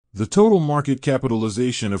The total market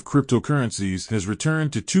capitalization of cryptocurrencies has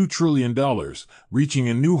returned to $2 trillion, reaching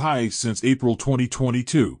a new high since April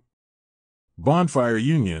 2022. Bonfire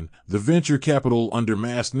Union, the venture capital under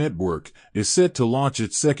Mass Network, is set to launch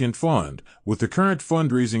its second fund, with the current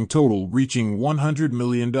fundraising total reaching $100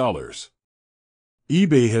 million.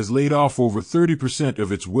 eBay has laid off over 30%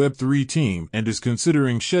 of its Web3 team and is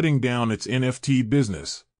considering shutting down its NFT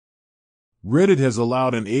business. Reddit has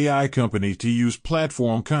allowed an AI company to use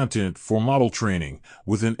platform content for model training,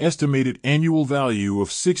 with an estimated annual value of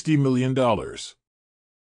 $60 million.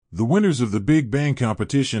 The winners of the Big Bang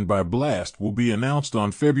competition by Blast will be announced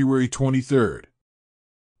on February 23rd.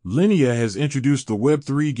 Linea has introduced the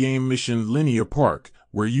Web3 game mission Linea Park,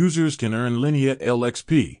 where users can earn Linea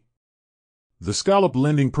LXP. The Scallop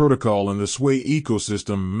lending protocol and the Sway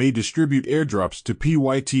ecosystem may distribute airdrops to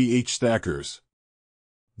PYTH stackers.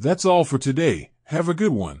 That's all for today. Have a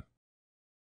good one.